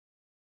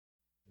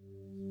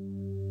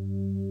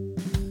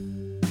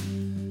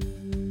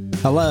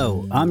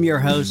Hello, I'm your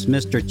host,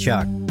 Mr.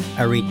 Chuck,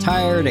 a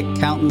retired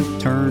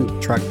accountant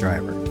turned truck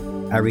driver.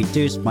 I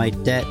reduced my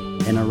debt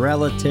in a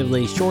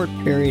relatively short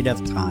period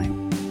of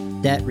time.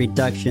 Debt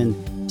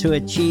reduction to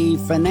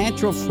achieve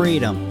financial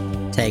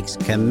freedom takes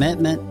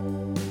commitment,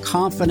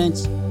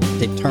 confidence,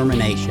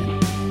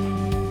 determination.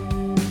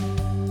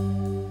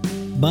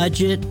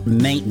 Budget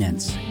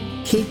maintenance.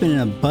 Keeping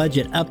a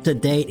budget up to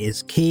date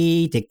is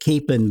key to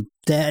keeping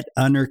debt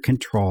under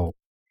control.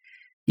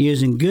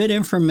 Using good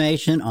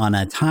information on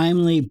a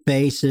timely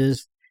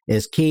basis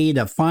is key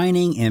to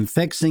finding and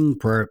fixing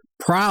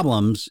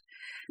problems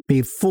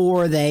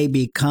before they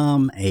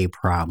become a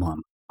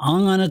problem.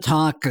 I'm going to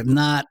talk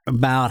not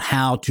about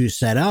how to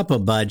set up a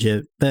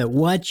budget, but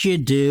what you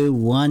do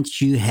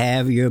once you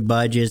have your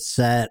budget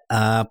set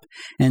up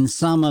and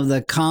some of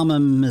the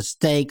common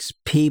mistakes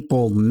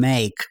people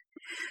make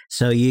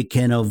so you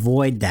can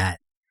avoid that.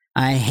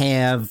 I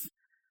have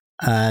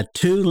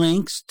two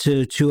links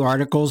to two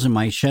articles in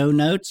my show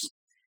notes.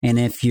 And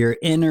if you're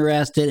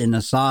interested in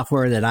the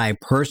software that I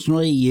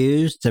personally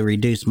use to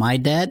reduce my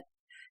debt,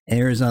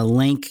 there's a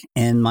link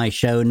in my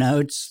show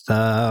notes,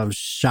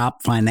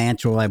 Shop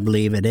Financial, I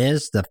believe it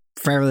is, the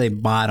fairly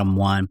bottom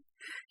one.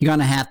 You're going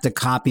to have to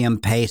copy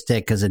and paste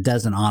it because it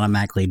doesn't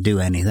automatically do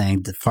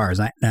anything as far as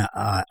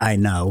I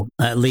know,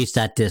 at least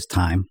at this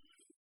time.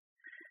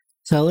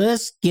 So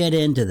let's get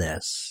into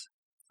this.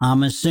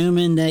 I'm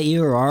assuming that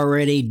you're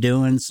already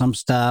doing some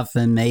stuff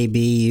and maybe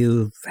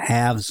you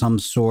have some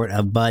sort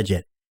of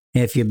budget.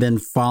 If you've been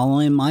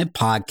following my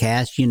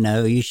podcast, you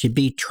know you should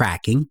be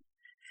tracking,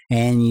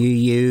 and you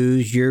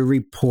use your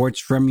reports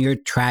from your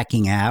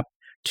tracking app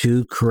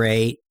to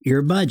create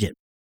your budget.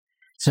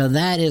 So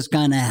that is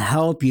going to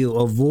help you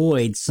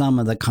avoid some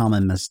of the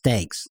common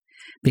mistakes,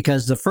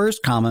 because the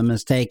first common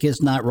mistake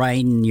is not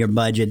writing your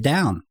budget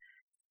down.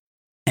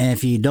 And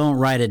if you don't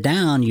write it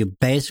down, you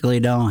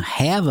basically don't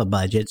have a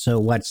budget. So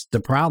what's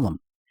the problem?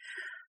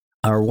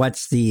 Or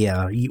what's the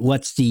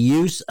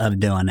use of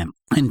doing it?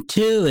 And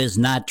two is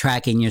not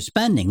tracking your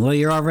spending. Well,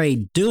 you're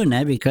already doing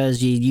that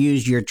because you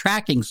use your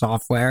tracking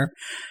software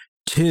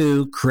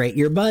to create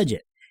your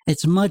budget.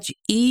 It's much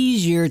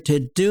easier to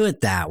do it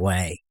that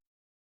way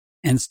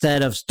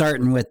instead of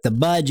starting with the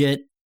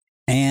budget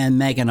and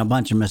making a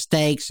bunch of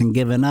mistakes and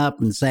giving up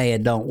and say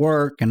it don't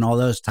work and all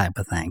those type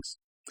of things.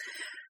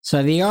 So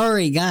if you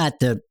already got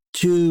the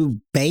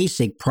two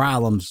basic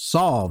problems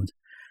solved,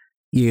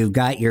 you've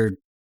got your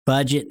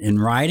budget in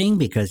writing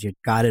because you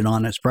got it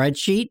on a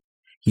spreadsheet,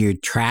 you're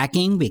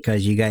tracking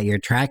because you got your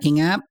tracking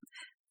app,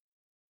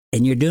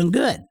 and you're doing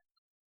good.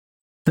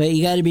 But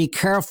you got to be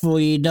careful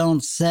you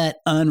don't set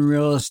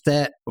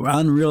unrealistic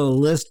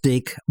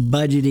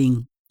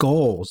budgeting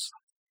goals.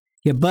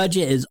 Your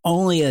budget is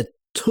only a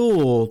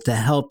tool to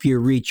help you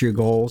reach your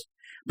goals,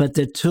 but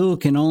the tool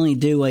can only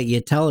do what you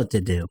tell it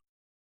to do.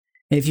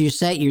 If you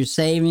set your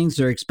savings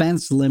or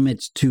expense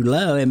limits too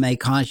low, it may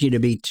cause you to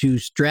be too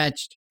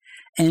stretched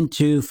and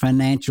too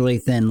financially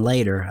thin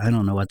later. I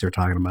don't know what they're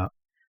talking about.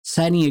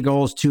 Setting your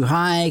goals too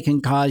high can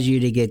cause you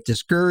to get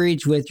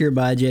discouraged with your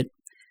budget.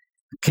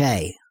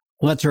 Okay,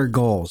 what's our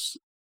goals?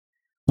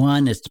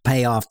 One is to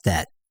pay off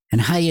debt.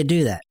 And how you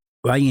do that?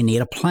 Well, you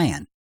need a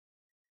plan.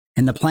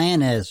 And the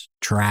plan is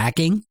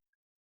tracking,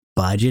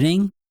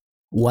 budgeting,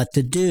 what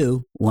to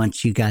do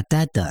once you got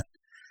that done,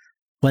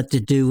 what to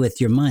do with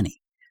your money.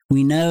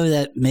 We know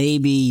that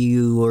maybe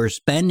you are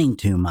spending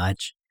too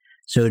much,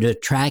 so the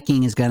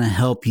tracking is going to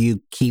help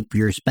you keep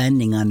your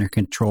spending under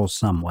control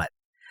somewhat.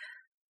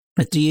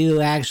 But do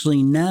you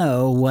actually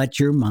know what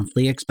your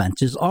monthly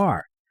expenses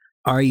are?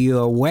 Are you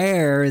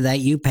aware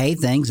that you pay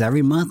things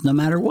every month no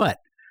matter what?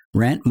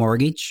 Rent,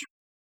 mortgage,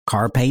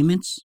 car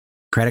payments,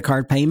 credit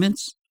card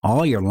payments,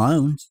 all your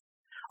loans,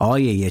 all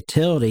your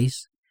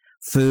utilities,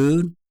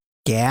 food,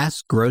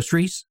 gas,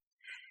 groceries.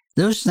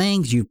 Those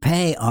things you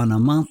pay on a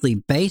monthly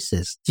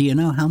basis, do you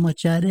know how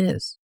much that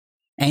is?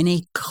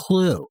 Any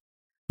clue?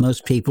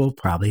 Most people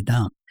probably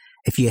don't.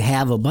 If you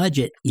have a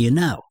budget, you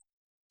know.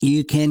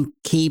 You can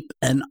keep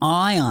an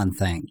eye on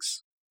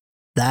things.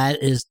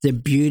 That is the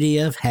beauty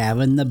of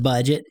having the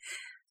budget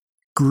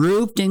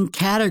grouped in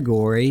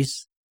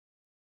categories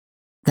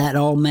that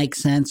all make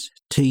sense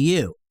to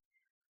you.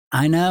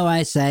 I know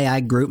I say I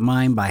group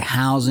mine by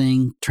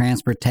housing,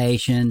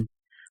 transportation,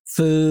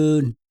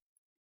 food,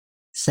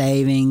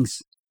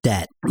 savings,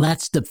 debt.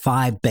 That's the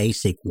 5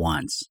 basic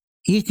ones.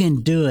 You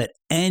can do it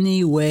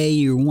any way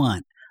you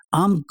want.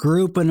 I'm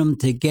grouping them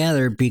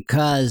together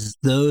because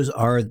those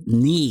are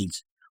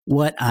needs,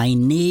 what I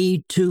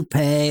need to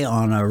pay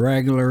on a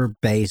regular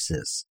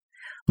basis.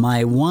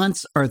 My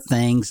wants are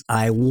things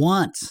I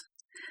want.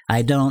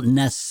 I don't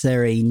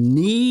necessarily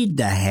need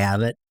to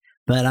have it,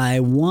 but I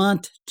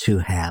want to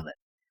have it.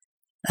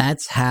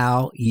 That's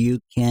how you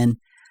can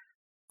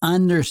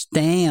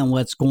understand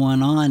what's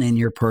going on in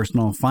your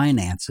personal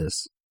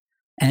finances.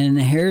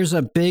 And here's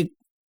a big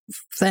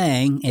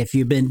thing. If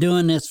you've been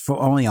doing this for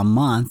only a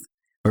month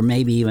or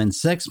maybe even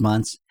 6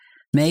 months,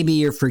 maybe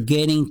you're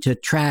forgetting to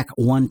track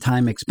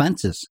one-time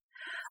expenses.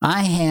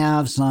 I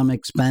have some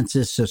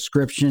expenses,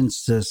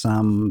 subscriptions to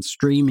some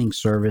streaming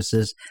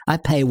services I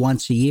pay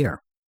once a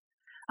year.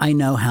 I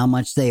know how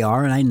much they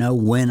are and I know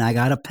when I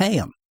got to pay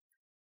them.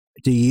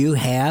 Do you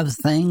have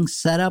things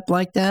set up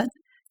like that?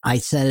 I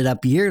set it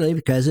up yearly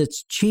because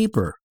it's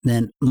cheaper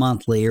than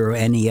monthly or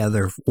any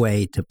other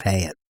way to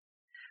pay it.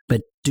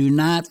 But do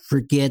not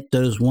forget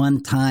those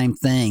one-time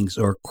things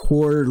or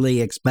quarterly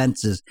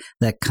expenses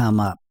that come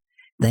up.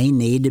 They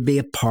need to be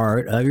a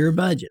part of your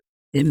budget.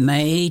 It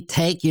may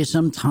take you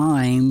some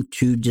time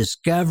to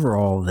discover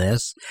all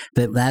this,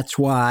 but that's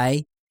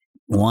why,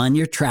 one,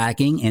 you're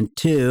tracking, and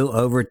two,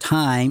 over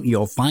time,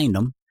 you'll find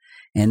them.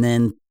 And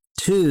then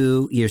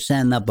two, you're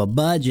setting up a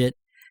budget.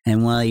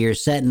 And while you're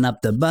setting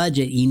up the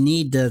budget, you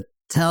need to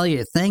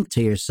think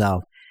to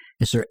yourself,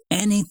 is there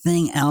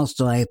anything else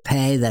that I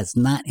pay that's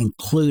not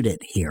included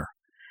here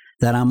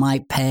that I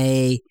might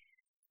pay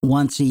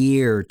once a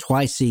year,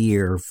 twice a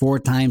year, 4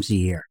 times a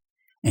year?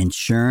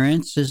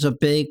 Insurance is a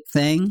big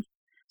thing.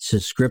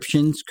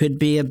 Subscriptions could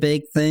be a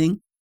big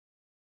thing,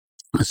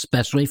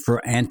 especially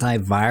for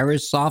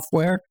antivirus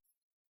software.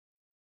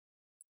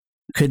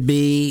 Could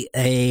be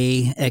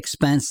a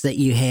expense that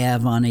you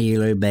have on a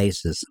yearly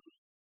basis.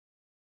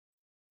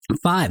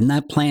 5,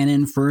 not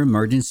planning for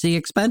emergency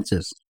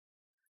expenses.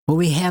 Well,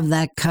 we have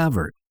that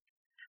covered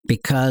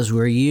because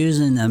we're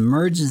using an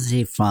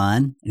emergency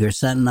fund. We're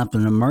setting up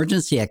an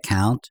emergency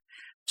account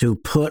to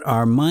put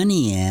our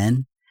money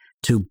in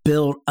to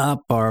build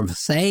up our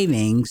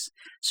savings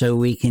so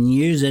we can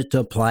use it to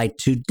apply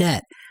to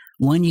debt.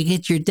 When you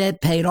get your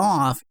debt paid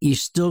off, you're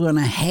still going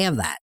to have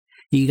that.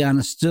 You're going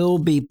to still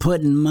be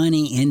putting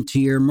money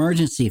into your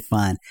emergency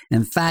fund.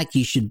 In fact,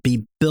 you should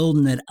be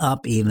building it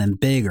up even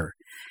bigger.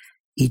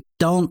 You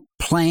don't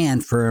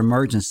plan for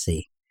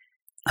emergency.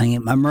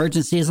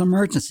 Emergency is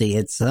emergency.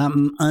 It's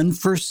some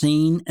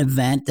unforeseen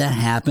event that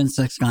happens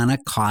that's going to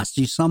cost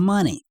you some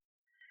money.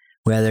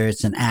 Whether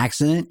it's an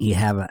accident, you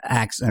have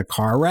a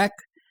car wreck,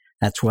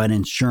 that's what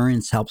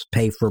insurance helps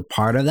pay for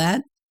part of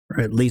that,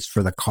 or at least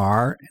for the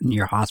car and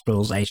your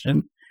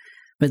hospitalization.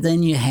 But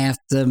then you have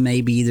to,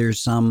 maybe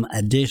there's some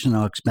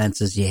additional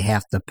expenses you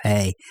have to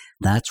pay.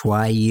 That's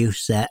why you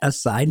set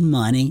aside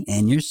money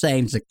in your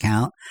savings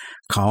account,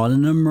 call it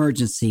an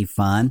emergency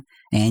fund,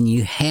 and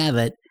you have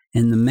it.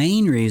 And the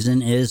main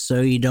reason is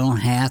so you don't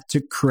have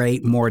to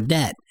create more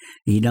debt.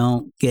 You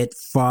don't get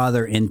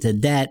farther into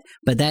debt,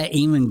 but that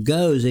even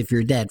goes if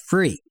you're debt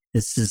free.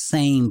 It's the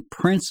same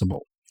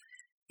principle,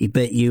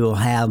 but you will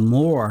have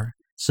more,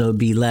 so it'll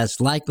be less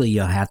likely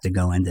you'll have to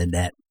go into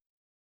debt.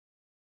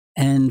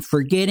 And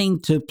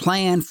forgetting to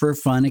plan for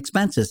fun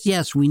expenses.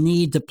 Yes, we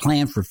need to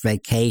plan for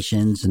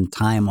vacations and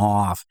time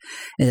off.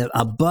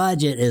 A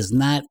budget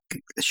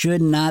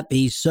should not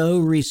be so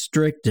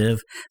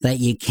restrictive that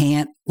you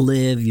can't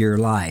live your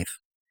life.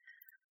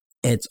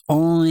 It's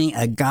only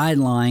a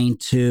guideline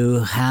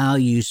to how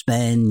you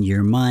spend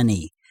your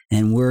money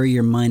and where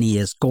your money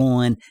is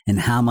going and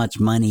how much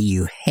money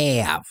you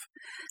have.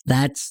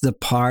 That's the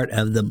part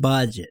of the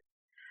budget.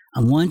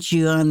 And once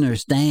you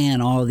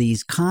understand all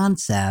these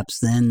concepts,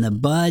 then the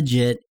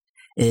budget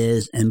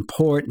is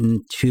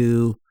important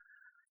to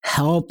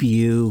help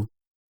you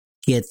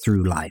get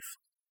through life.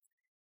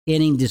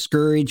 Getting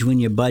discouraged when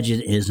your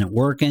budget isn't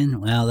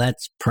working, well,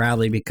 that's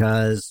probably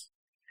because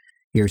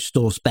you're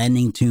still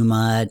spending too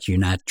much, you're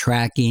not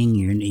tracking,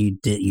 you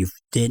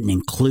didn't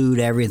include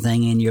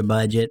everything in your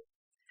budget.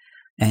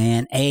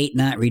 And 8,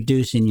 not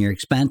reducing your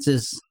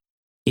expenses.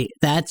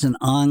 That's an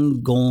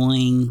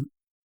ongoing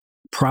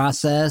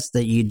process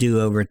that you do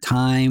over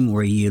time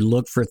where you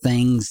look for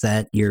things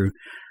that you're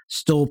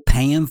still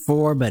paying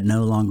for but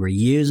no longer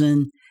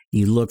using.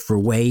 You look for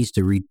ways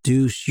to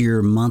reduce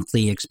your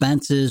monthly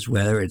expenses,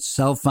 whether it's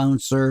cell phone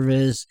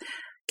service,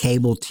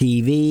 cable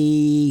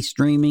TV,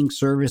 streaming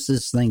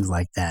services, things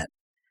like that.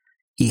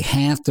 You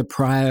have to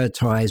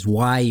prioritize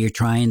why you're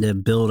trying to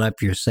build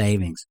up your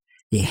savings.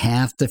 You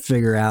have to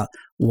figure out,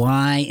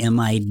 why am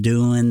I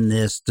doing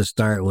this to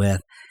start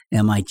with?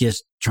 Am I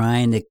just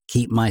trying to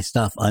keep my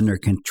stuff under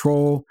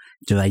control?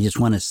 Do I just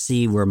want to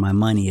see where my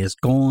money is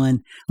going?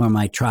 Or am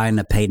I trying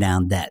to pay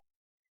down debt?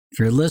 If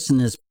you're listening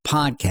to this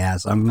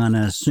podcast, I'm going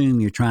to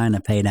assume you're trying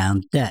to pay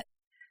down debt.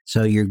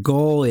 So your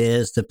goal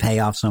is to pay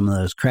off some of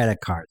those credit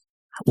cards.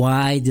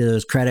 Why do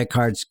those credit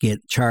cards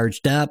get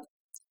charged up?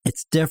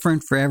 It's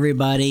different for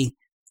everybody.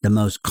 The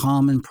most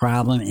common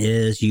problem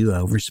is you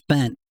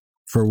overspent.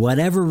 For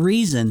whatever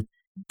reason,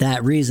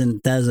 that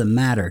reason doesn't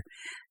matter.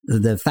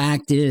 The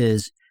fact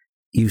is,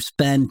 you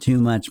spend too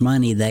much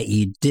money that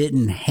you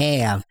didn't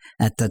have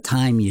at the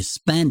time you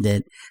spend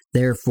it.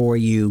 Therefore,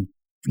 you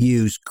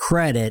use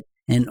credit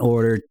in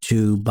order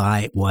to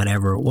buy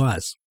whatever it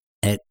was.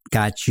 It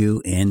got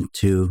you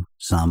into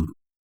some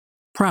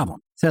problem.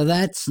 So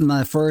that's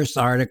my first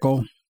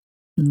article.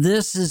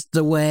 This is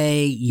the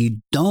way you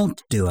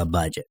don't do a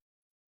budget.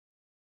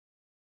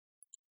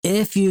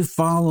 If you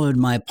followed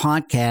my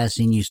podcast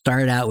and you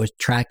start out with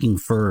tracking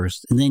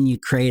first and then you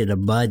created a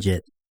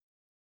budget,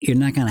 you're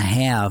not going to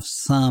have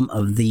some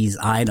of these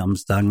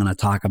items that I'm going to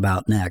talk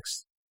about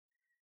next.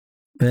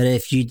 But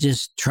if you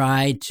just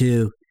try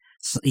to,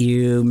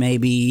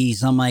 maybe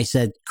somebody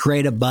said,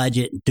 create a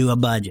budget, do a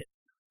budget.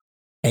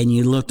 And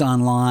you looked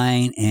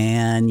online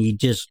and you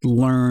just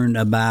learned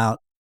about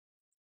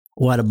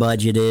what a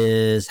budget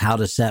is, how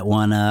to set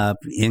one up,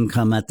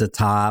 income at the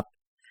top.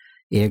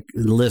 It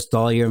lists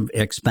all your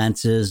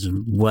expenses,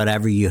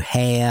 whatever you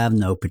have,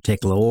 no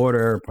particular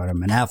order, put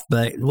them in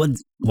alphabet,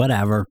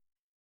 whatever.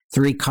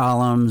 3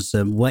 columns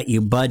of what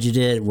you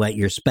budgeted, what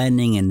you're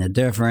spending, and the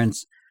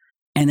difference.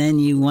 And then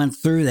you went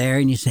through there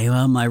and you say,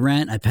 well, my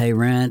rent, I pay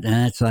rent,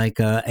 and it's like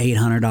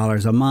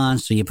 $800 a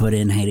month. So you put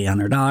in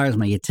 $800.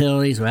 My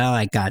utilities, well,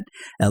 I got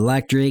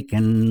electric,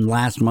 and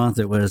last month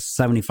it was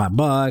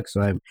 $75.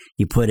 So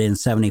you put in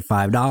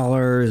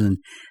 $75, and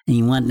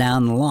you went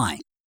down the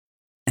line.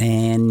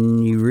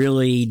 And you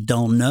really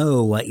don't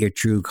know what your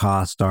true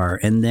costs are.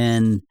 And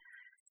then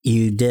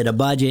you did a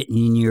budget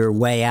and you're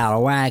way out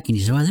of whack, and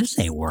you say, well, this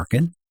ain't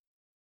working.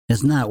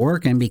 It's not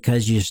working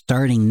because your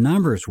starting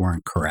numbers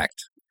weren't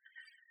correct.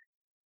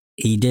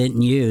 You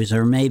didn't use,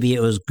 or maybe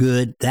it was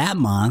good that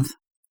month,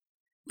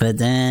 but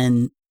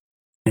then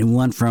it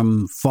went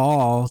from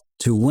fall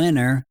to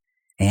winter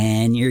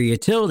and your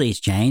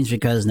utilities changed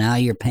because now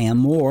you're paying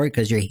more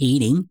because you're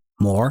heating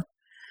more.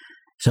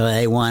 So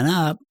they went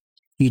up.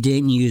 You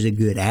didn't use a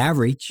good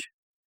average.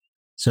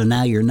 So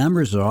now your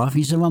numbers are off.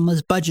 You said, well,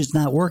 this budget's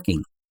not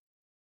working.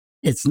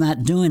 It's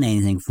not doing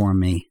anything for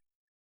me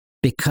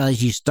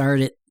because you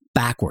started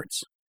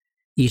backwards.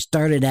 You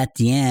started at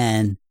the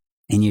end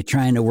and you're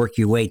trying to work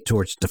your way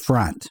towards the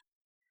front,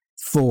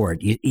 forward.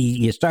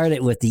 You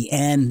started with the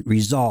end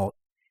result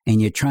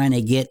and you're trying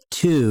to get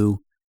to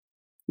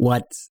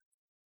what's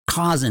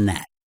causing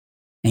that.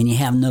 And you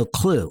have no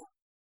clue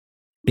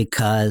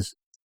because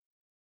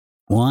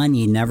 1,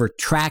 you never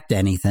tracked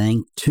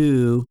anything.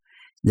 2,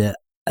 the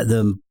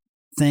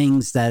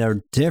things that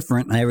are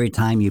different every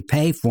time you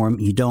pay for them,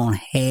 you don't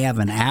have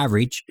an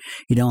average.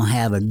 You don't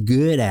have a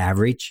good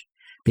average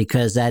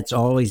because that's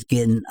always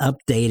getting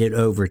updated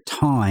over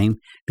time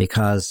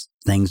because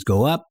things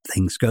go up,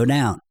 things go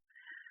down.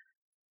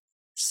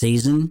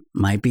 Season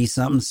might be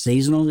something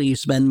seasonal that you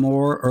spend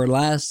more or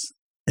less.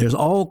 There's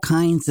all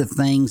kinds of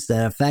things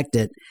that affect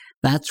it.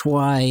 That's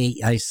why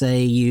I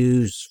say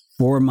use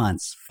 4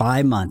 months,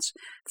 5 months.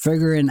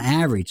 Figure an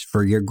average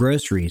for your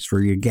groceries,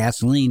 for your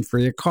gasoline, for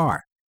your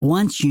car.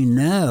 Once you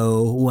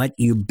know what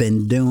you've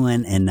been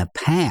doing in the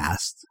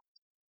past,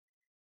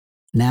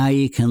 now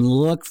you can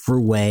look for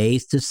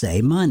ways to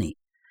save money.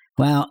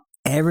 Well,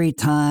 every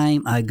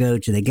time I go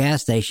to the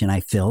gas station, I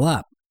fill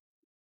up.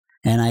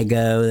 And I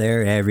go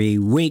there every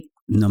week,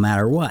 no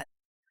matter what.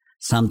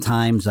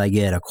 Sometimes I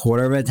get a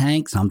quarter of a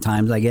tank.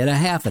 Sometimes I get a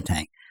half a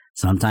tank.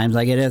 Sometimes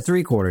I get a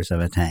 3/4 of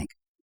a tank.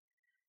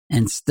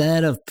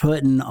 Instead of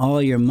putting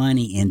all your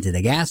money into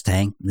the gas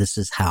tank, this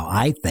is how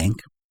I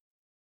think.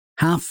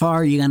 How far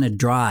are you going to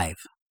drive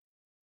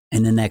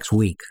in the next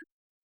week?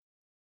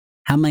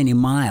 How many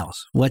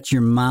miles? What's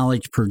your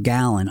mileage per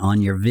gallon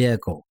on your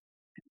vehicle?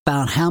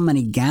 About how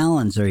many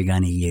gallons are you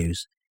going to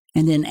use?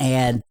 And then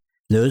add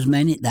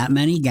that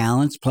many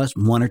gallons plus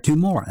 1 or 2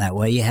 more. That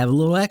way you have a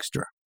little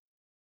extra.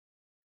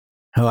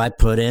 So I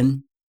put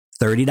in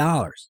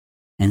 $30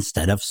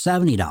 instead of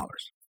 $70.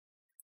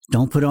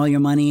 Don't put all your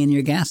money in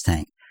your gas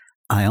tank.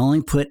 I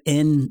only put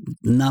in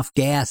enough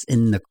gas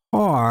in the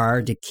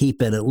car to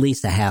keep it at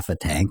least a half a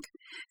tank.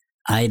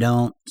 I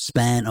don't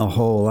spend a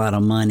whole lot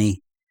of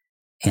money,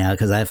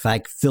 because if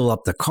I fill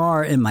up the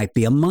car, it might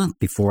be a month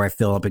before I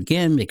fill up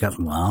again because,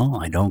 well,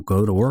 I don't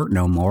go to work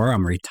no more.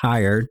 I'm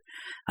retired.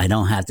 I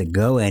don't have to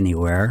go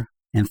anywhere.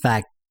 In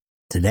fact,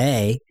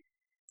 today,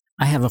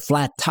 I have a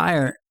flat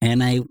tire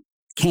and I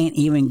can't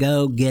even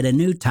go get a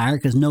new tire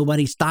because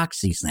nobody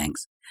stocks these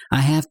things.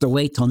 I have to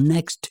wait till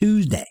next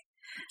Tuesday.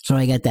 So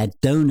I got that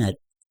donut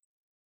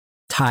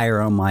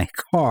tire on my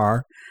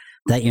car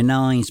that you're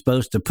not only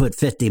supposed to put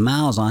 50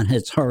 miles on,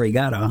 it's already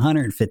got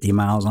 150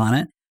 miles on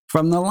it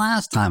from the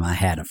last time I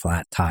had a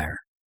flat tire.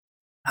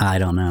 I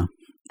don't know.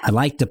 I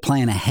like to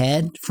plan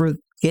ahead for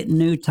getting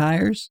new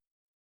tires,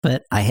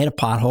 but I hit a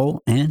pothole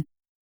and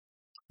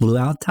blew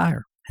out a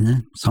tire. And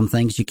then some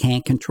things you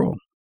can't control.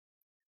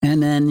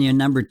 And then your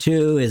number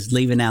 2 is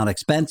leaving out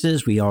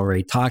expenses. We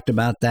already talked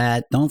about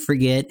that. Don't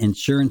forget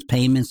insurance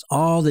payments,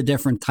 all the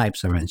different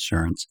types of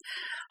insurance.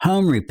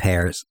 Home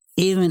repairs,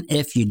 even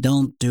if you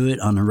don't do it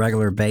on a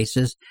regular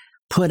basis,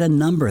 put a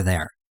number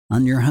there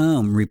on your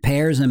home.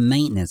 Repairs and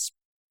maintenance,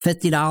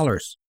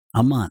 $50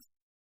 a month,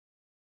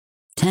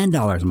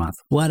 $10 a month,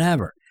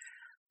 whatever.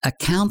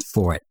 Account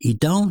for it. You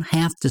don't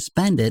have to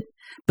spend it,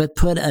 but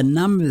put a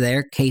number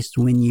there in case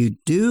when you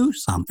do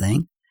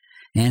something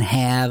and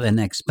have an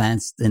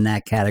expense in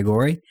that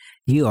category,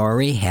 you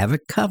already have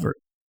it covered.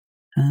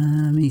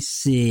 Let me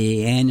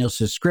see. Annual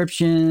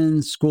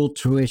subscriptions, school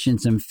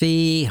tuitions and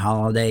fee,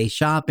 holiday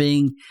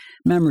shopping,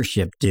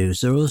 membership dues.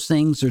 So those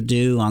things are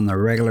due on the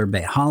regular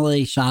basis.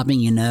 Holiday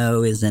shopping,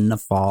 is in the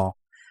fall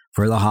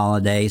for the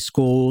holidays.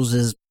 Schools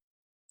is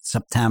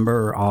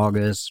September or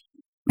August,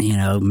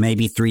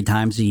 maybe 3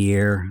 times a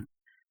year.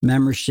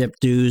 Membership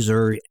dues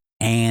are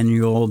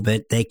annual,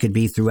 but they could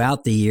be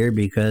throughout the year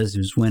because it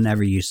was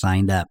whenever you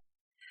signed up.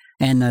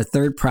 And the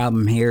third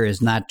problem here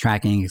is not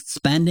tracking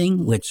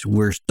spending, which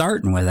we're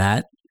starting with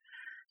that.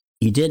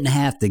 You didn't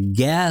have to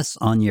guess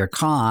on your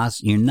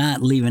costs. You're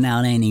not leaving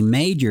out any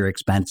major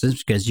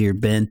expenses because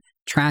you've been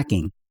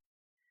tracking.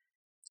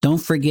 Don't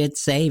forget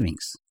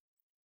savings.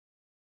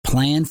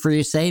 Plan for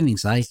your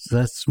savings.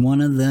 That's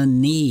one of the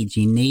needs.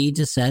 You need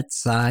to set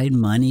aside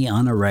money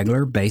on a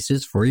regular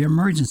basis for your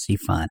emergency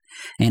fund.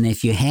 And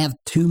if you have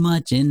too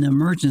much in the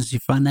emergency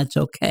fund, that's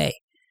okay.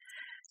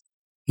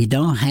 You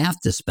don't have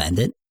to spend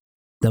it.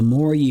 The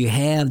more you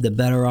have, the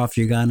better off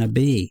you're going to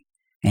be.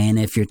 And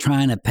if you're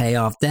trying to pay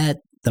off debt,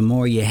 the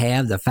more you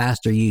have, the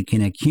faster you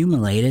can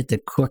accumulate it, the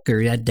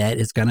quicker that debt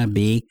is going to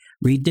be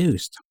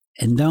reduced.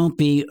 And don't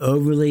be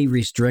overly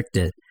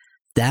restricted.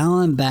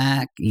 Dialing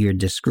back your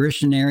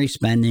discretionary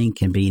spending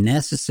can be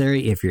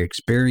necessary if you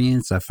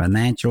experience a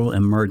financial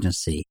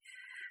emergency.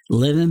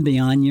 Living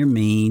beyond your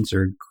means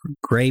or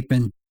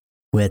graping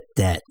with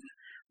debt.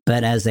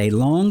 But as a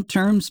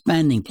long-term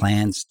spending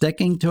plan,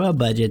 sticking to a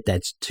budget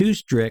that's too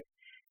strict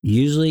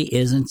usually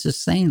isn't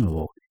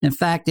sustainable. In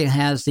fact, it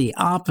has the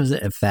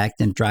opposite effect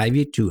and drive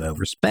you to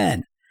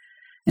overspend.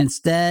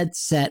 Instead,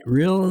 set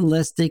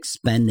realistic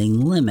spending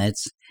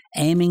limits,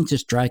 aiming to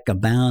strike a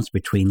balance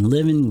between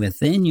living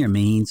within your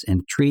means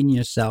and treating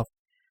yourself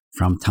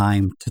from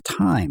time to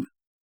time.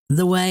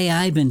 The way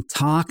I've been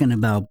talking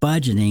about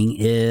budgeting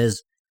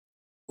is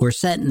we're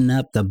setting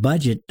up the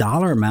budget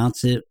dollar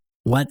amounts at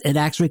what it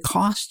actually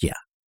costs you.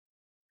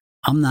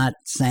 I'm not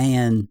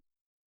saying,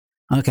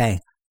 okay,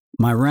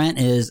 my rent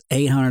is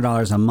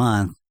 $800 a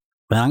month,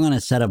 but I'm going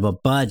to set up a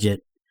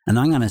budget and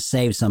I'm going to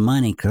save some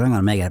money because I'm going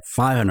to make it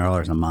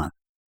 $500 a month.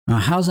 Now,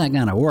 how's that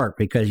going to work?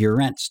 Because your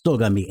rent's still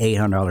going to be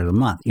 $800 a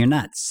month. You're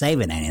not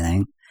saving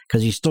anything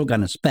because you're still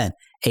going to spend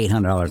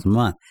 $800 a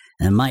month.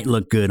 And it might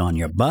look good on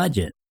your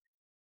budget,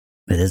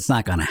 but it's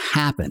not going to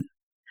happen.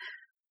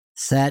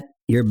 Set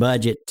your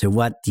budget to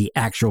what the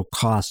actual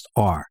costs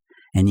are.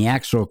 And the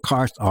actual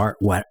costs are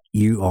what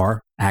you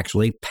are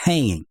actually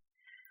paying.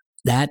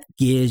 That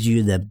gives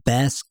you the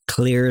best,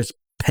 clearest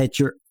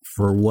picture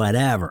for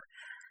whatever.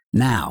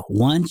 Now,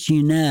 once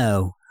you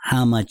know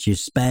how much you're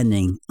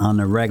spending on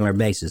a regular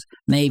basis,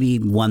 maybe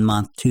 1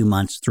 month, 2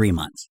 months, 3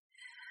 months,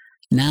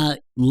 now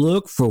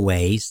look for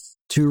ways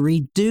to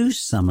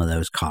reduce some of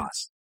those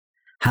costs.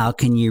 How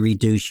can you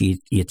reduce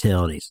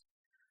utilities?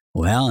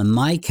 Well, in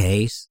my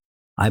case,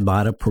 I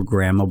bought a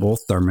programmable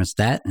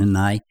thermostat, and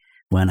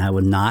when I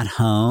was not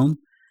home,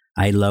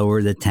 I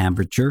lower the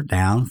temperature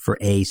down for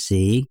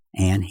AC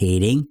and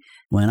heating.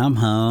 When I'm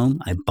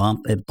home,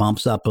 it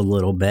bumps up a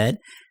little bit.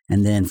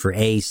 And then for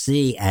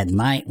AC at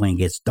night when it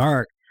gets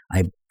dark,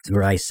 I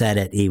set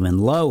it even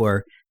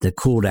lower to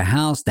cool the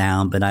house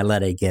down, but I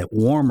let it get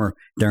warmer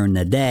during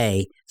the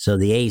day so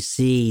the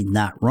AC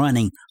not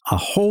running a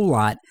whole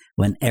lot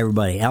when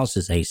everybody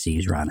else's AC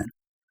is running.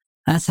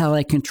 That's how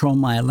I control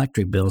my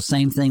electric bills.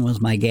 Same thing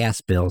with my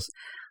gas bills.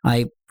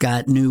 I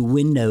got new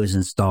windows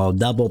installed,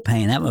 double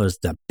pane. That was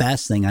the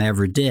best thing I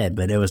ever did,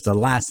 but it was the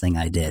last thing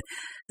I did.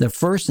 The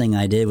first thing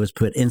I did was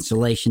put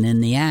insulation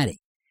in the attic.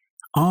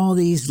 All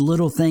these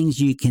little things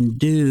you can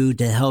do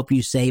to help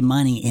you save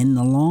money in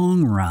the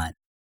long run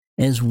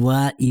is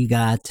what you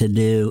got to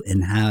do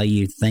and how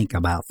you think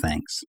about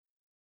things.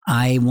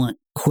 I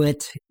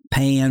quit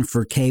paying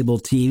for cable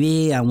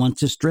TV. I went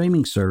to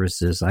streaming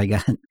services.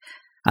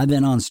 I've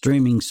been on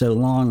streaming so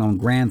long, I'm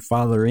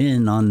grandfather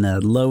in on the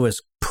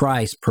lowest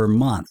price per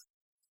month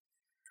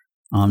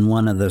on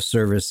one of the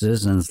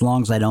services. And as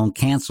long as I don't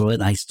cancel it,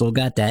 I still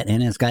got that.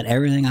 And it's got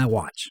everything I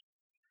watch.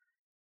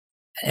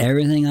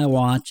 Everything I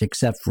watch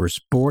except for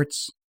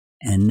sports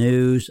and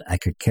news. I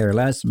could care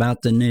less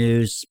about the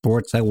news.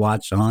 Sports I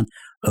watch on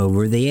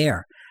over the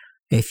air.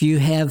 If you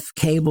have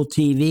cable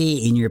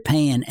TV and you're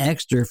paying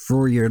extra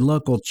for your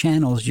local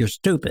channels, you're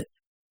stupid.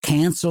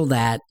 Cancel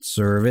that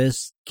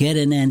service, get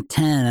an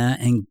antenna,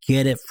 and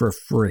get it for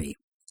free.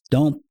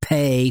 Don't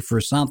pay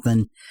for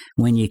something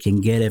when you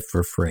can get it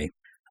for free.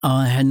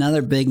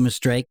 Another big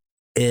mistake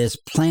is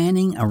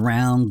planning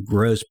around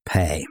gross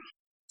pay.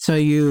 So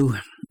you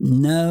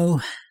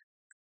know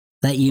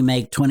that you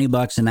make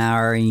 $20 an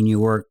hour and you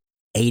work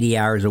 80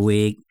 hours a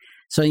week.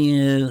 So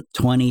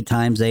 20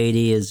 times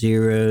 80 is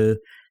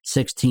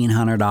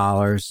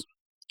 $1,600.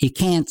 You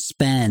can't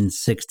spend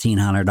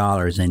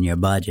 $1,600 in your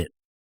budget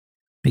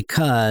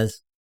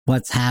because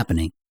what's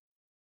happening?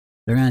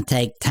 They're going to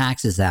take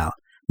taxes out.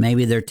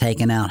 Maybe they're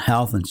taking out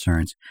health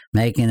insurance.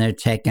 Maybe they're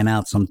taking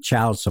out some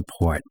child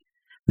support.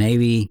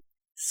 Maybe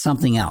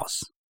something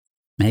else.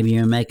 Maybe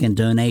you're making a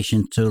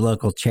donation to a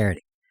local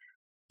charity.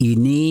 You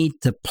need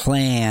to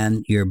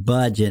plan your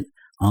budget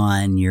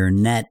on your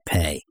net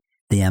pay,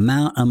 the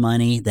amount of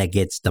money that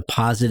gets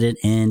deposited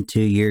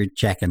into your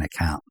checking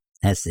account.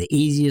 That's the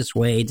easiest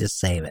way to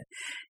save it.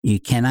 You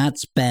cannot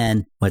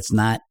spend what's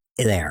not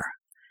there.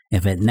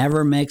 If it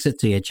never makes it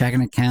to your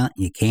checking account,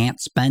 you can't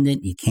spend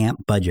it, you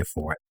can't budget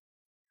for it.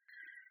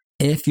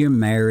 If you're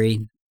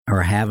married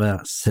or have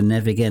a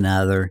significant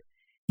other,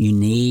 You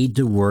need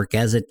to work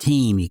as a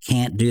team. You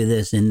can't do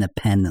this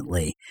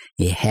independently.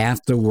 You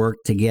have to work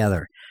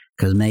together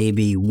because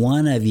maybe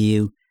one of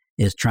you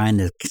is trying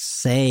to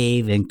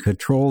save and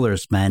control their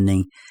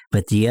spending,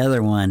 but the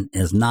other one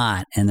is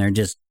not, and they're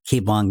just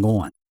keep on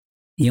going.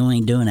 You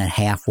ain't doing it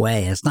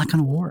halfway. It's not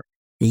going to work.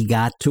 You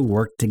got to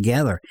work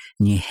together,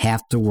 and you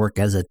have to work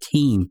as a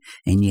team,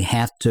 and you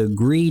have to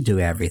agree to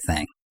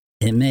everything.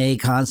 It may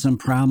cause some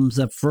problems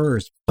at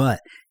first, but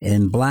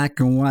in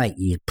black and white,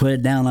 you put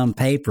it down on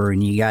paper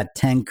and you got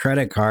 10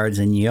 credit cards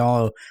and you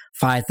owe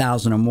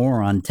 $5,000 or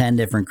more on 10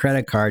 different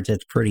credit cards.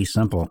 It's pretty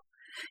simple.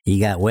 You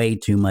got way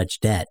too much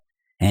debt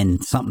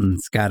and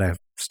something's got to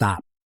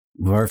stop.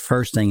 Our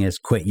first thing is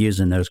quit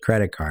using those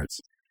credit cards,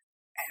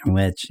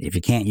 which if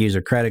you can't use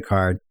a credit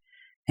card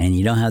and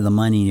you don't have the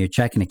money in your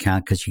checking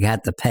account because you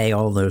have to pay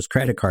all those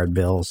credit card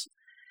bills,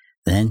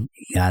 then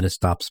you got to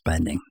stop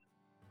spending.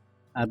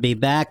 I'll be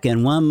back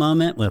in one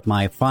moment with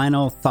my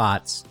final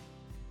thoughts.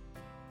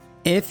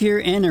 If you're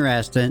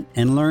interested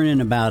in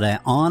learning about an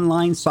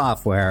online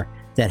software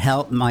that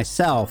helped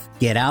myself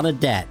get out of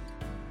debt,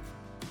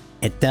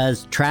 it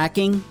does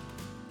tracking,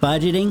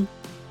 budgeting,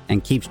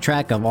 and keeps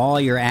track of all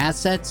your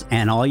assets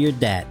and all your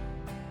debt.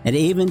 It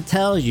even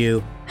tells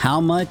you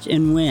how much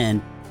and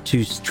when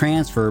to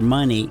transfer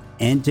money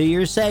into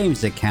your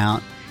savings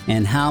account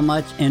and how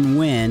much and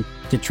when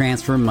to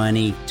transfer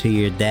money to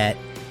your debt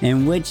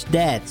and which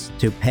debts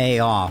to pay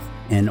off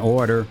in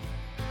order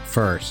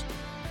first.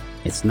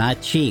 It's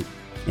not cheap.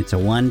 It's a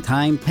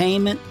one-time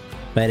payment,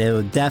 but it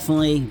will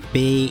definitely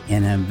be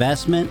an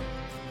investment,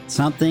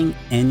 something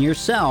in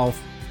yourself,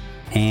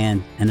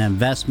 and an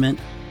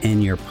investment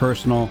in your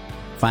personal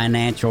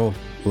financial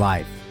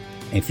life.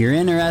 If you're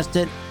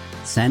interested,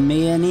 send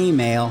me an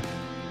email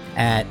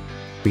at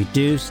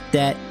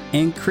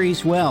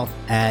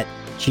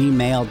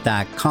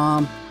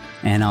reducedebtincreasewealth@gmail.com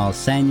and I'll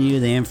send you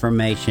the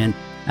information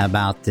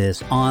about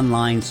this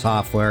online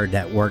software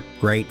that worked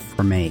great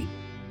for me.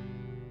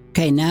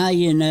 Okay, now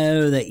you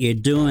know that you're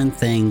doing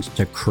things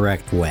the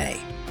correct way.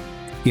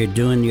 You're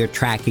doing your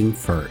tracking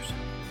first,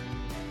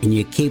 and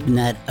you're keeping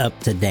that up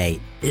to date.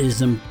 It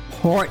is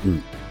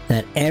important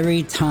that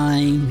every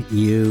time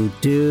you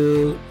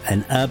do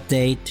an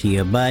update to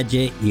your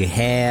budget, you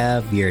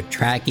have your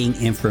tracking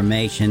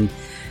information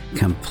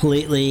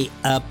completely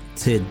up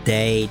to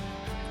date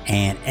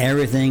and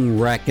everything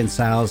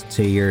reconciles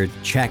to your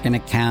checking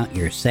account,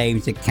 your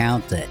savings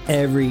account, to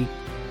every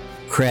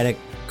credit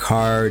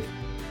card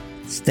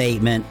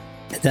statement.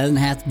 It doesn't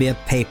have to be a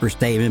paper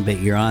statement,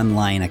 but your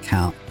online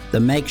account,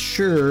 to make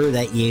sure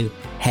that you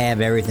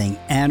have everything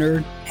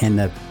entered in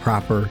the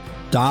proper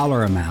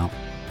dollar amount,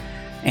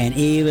 and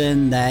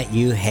even that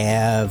you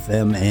have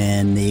them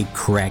in the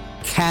correct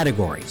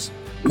categories.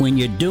 When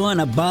you're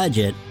doing a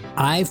budget,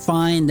 I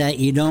find that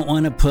you don't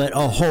want to put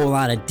a whole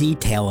lot of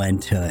detail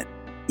into it.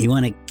 You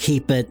want to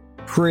keep it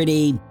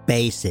pretty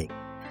basic.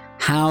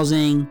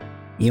 Housing,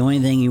 the only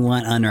thing you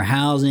want under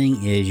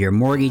housing is your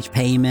mortgage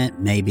payment,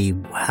 maybe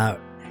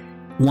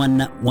one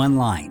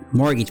line,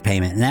 mortgage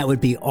payment, and that would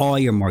be all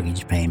your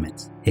mortgage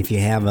payments. If you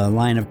have a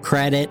line of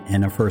credit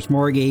and a first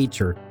mortgage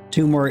or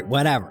two more,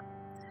 whatever,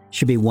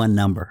 should be one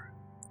number.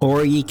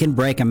 Or you can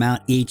break them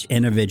out each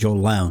individual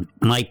loan.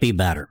 Might be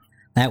better.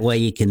 That way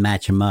you can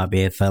match them up.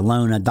 If a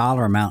loan, a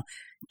dollar amount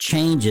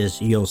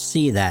changes, you'll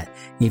see that.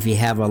 If you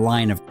have a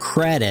line of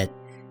credit,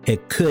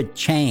 it could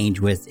change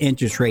with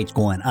interest rates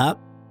going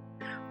up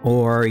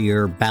or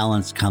your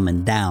balance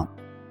coming down.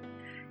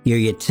 Your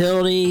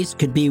utilities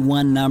could be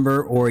one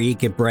number, or you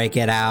could break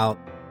it out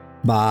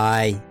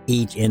by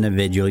each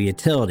individual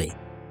utility.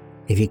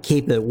 If you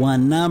keep it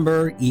one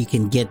number, you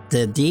can get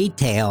the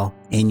detail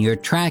in your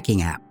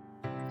tracking app.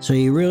 So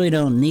you really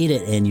don't need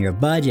it in your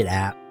budget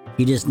app.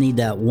 You just need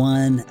that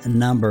one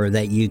number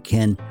that you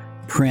can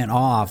print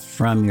off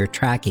from your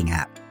tracking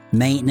app.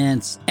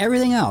 Maintenance,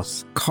 everything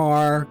else,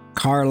 car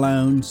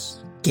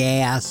loans,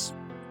 gas.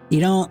 You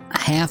don't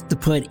have to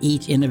put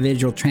each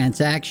individual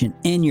transaction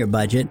in your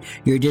budget.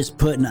 You're just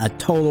putting a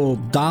total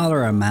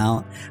dollar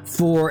amount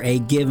for a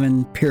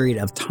given period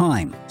of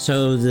time.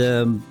 So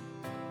the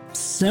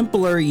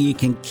simpler you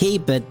can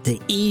keep it,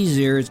 the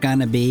easier it's going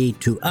to be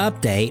to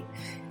update,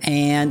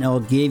 and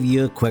it'll give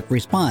you a quick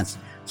response.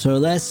 So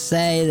let's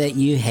say that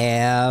you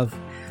have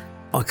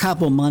a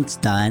couple months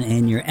done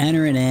and you're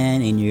entering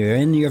in and you're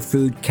in your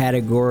food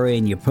category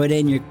and you put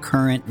in your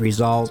current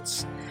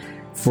results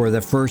for the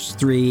first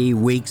 3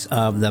 weeks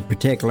of the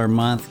particular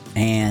month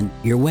and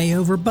you're way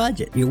over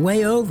budget. You're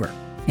way over.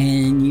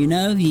 And you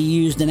know you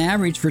used an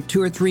average for 2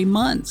 or 3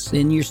 months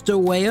and you're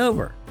still way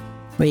over.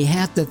 But you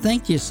have to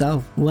think to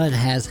yourself, what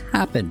has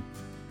happened?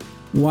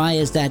 Why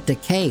is that the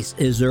case?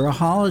 Is there a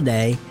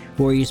holiday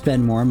where you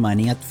spend more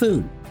money at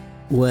food?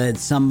 Would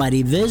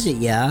somebody visit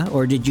you,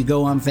 or did you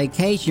go on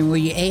vacation where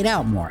you ate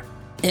out more?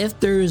 If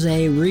there's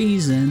a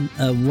reason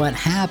of what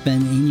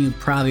happened, and you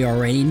probably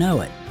already know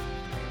it.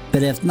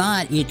 But if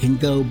not, you can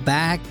go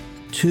back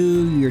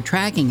to your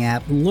tracking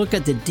app, look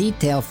at the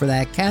detail for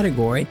that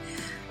category,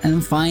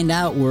 and find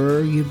out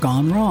where you've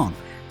gone wrong.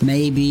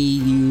 Maybe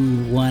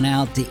you went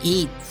out to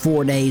eat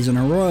 4 days in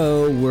a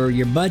row where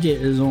your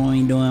budget is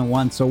only doing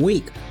once a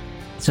week.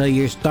 So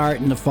you're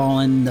starting to fall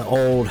into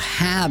old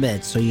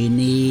habits. So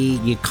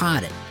you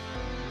caught it.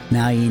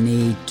 Now you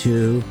need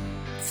to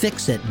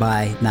fix it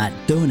by not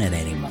doing it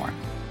anymore.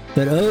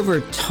 But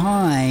over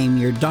time,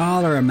 your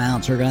dollar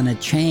amounts are going to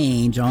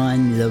change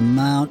on the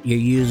amount you're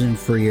using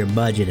for your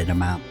budgeted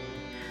amount.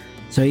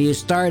 So you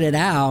started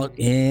out,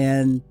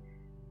 and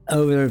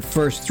over the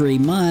first 3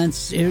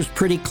 months, it was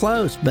pretty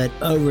close. But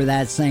over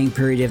that same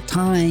period of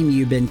time,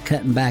 you've been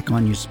cutting back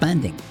on your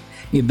spending.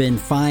 You've been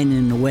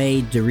finding a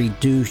way to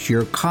reduce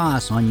your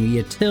costs on your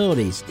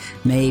utilities.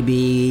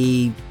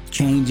 Maybe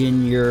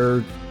changing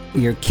your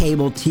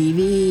cable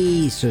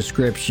TV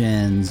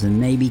subscriptions and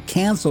maybe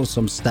cancel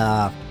some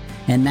stuff.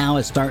 And now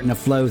it's starting to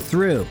flow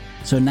through.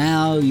 So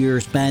now you're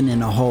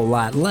spending a whole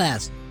lot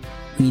less.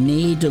 You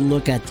need to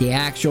look at the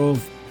actual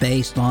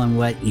based on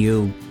what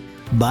you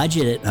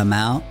budgeted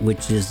amount,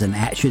 which is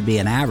should be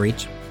an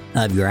average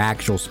of your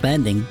actual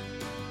spending.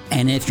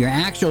 And if your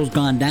actual's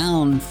gone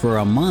down for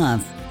a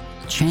month,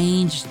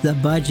 change the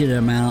budget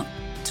amount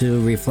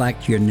to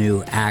reflect your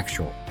new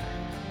actual.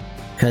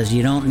 Because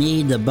you don't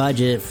need the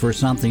budget for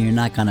something you're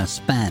not going to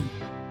spend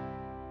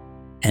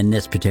in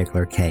this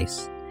particular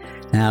case.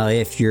 Now,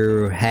 if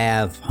you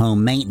have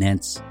home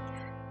maintenance,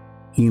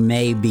 you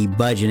may be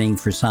budgeting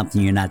for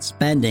something you're not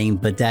spending,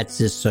 but that's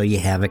just so you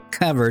have it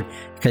covered,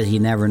 because you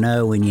never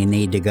know when you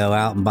need to go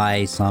out and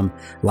buy some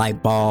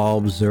light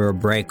bulbs or a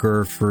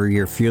breaker for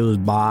your fuse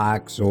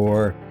box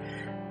or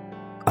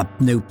a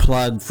new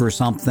plug for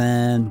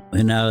something.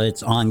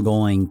 It's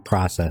ongoing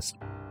process.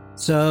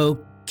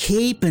 So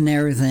keeping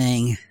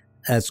everything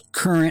as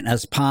current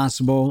as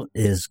possible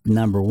is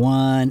number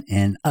one,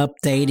 and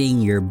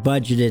updating your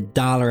budgeted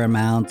dollar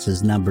amounts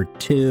is number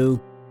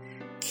two,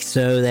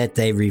 so that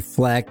they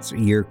reflect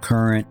your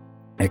current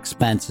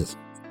expenses.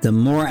 The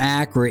more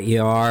accurate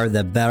you are,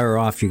 the better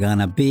off you're going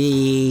to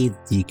be.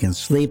 You can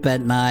sleep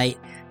at night.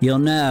 You'll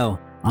know,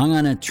 I'm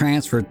going to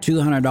transfer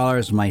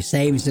 $200 to my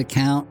savings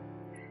account,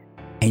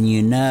 and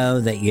you know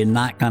that you're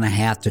not going to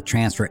have to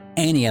transfer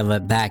any of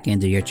it back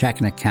into your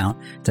checking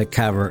account to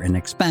cover an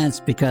expense,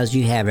 because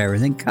you have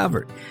everything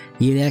covered.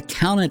 You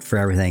accounted for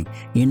everything.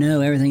 You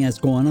know everything that's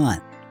going on.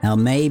 Now,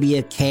 maybe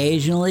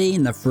occasionally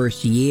in the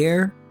first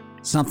year,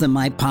 something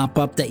might pop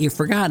up that you've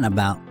forgotten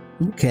about.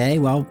 Okay,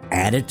 well,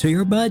 add it to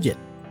your budget.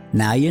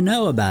 Now you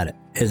know about it.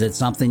 Is it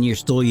something you're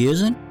still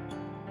using?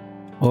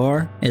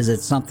 Or is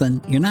it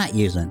something you're not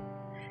using?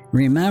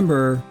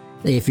 Remember,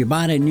 if you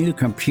bought a new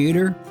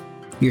computer,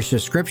 your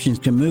subscriptions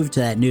can move to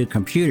that new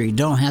computer. You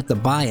don't have to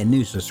buy a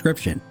new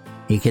subscription.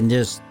 You can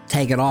just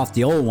take it off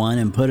the old one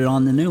and put it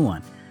on the new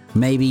one.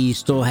 Maybe you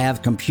still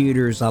have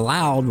computers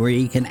allowed where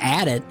you can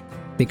add it,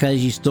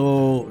 because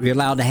you're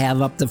allowed to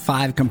have up to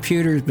 5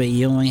 computers, but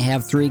you only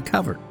have 3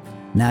 covered.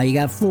 Now you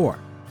got 4.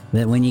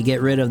 But when you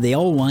get rid of the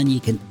old one, you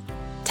can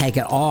take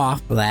it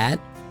off that,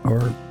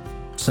 or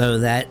so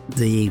that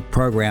the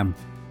program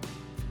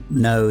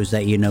knows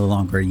that you're no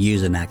longer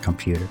using that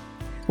computer.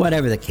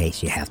 Whatever the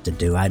case you have to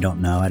do, I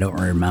don't know, I don't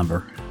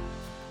remember.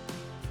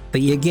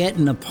 But you're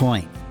getting the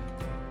point.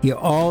 You're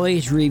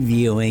always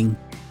reviewing,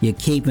 you're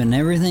keeping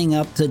everything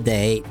up to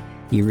date,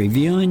 you're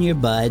reviewing your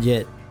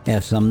budget.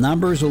 If some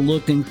numbers are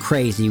looking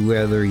crazy,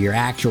 whether your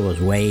actual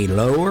is way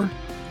lower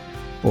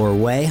or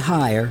way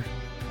higher,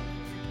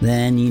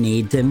 then you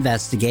need to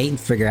investigate and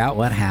figure out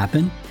what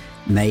happened.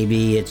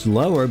 Maybe it's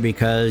lower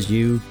because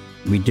you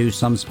reduced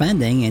some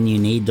spending and you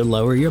need to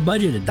lower your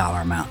budgeted dollar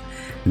amount.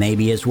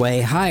 Maybe it's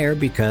way higher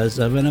because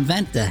of an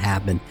event that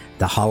happened,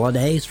 the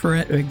holidays, for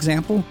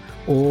example,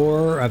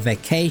 or a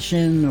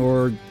vacation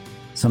or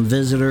some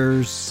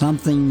visitors,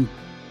 something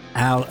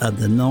out of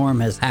the norm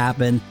has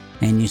happened,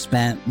 and you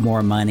spent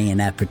more money in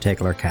that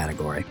particular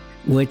category,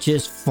 which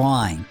is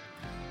fine.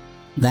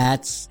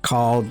 That's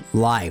called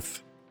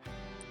life.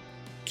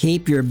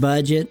 Keep your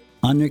budget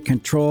under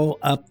control,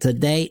 up to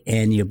date,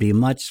 and you'll be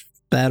much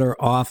better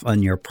off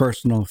on your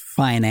personal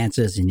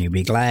finances, and you'll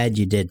be glad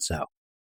you did so.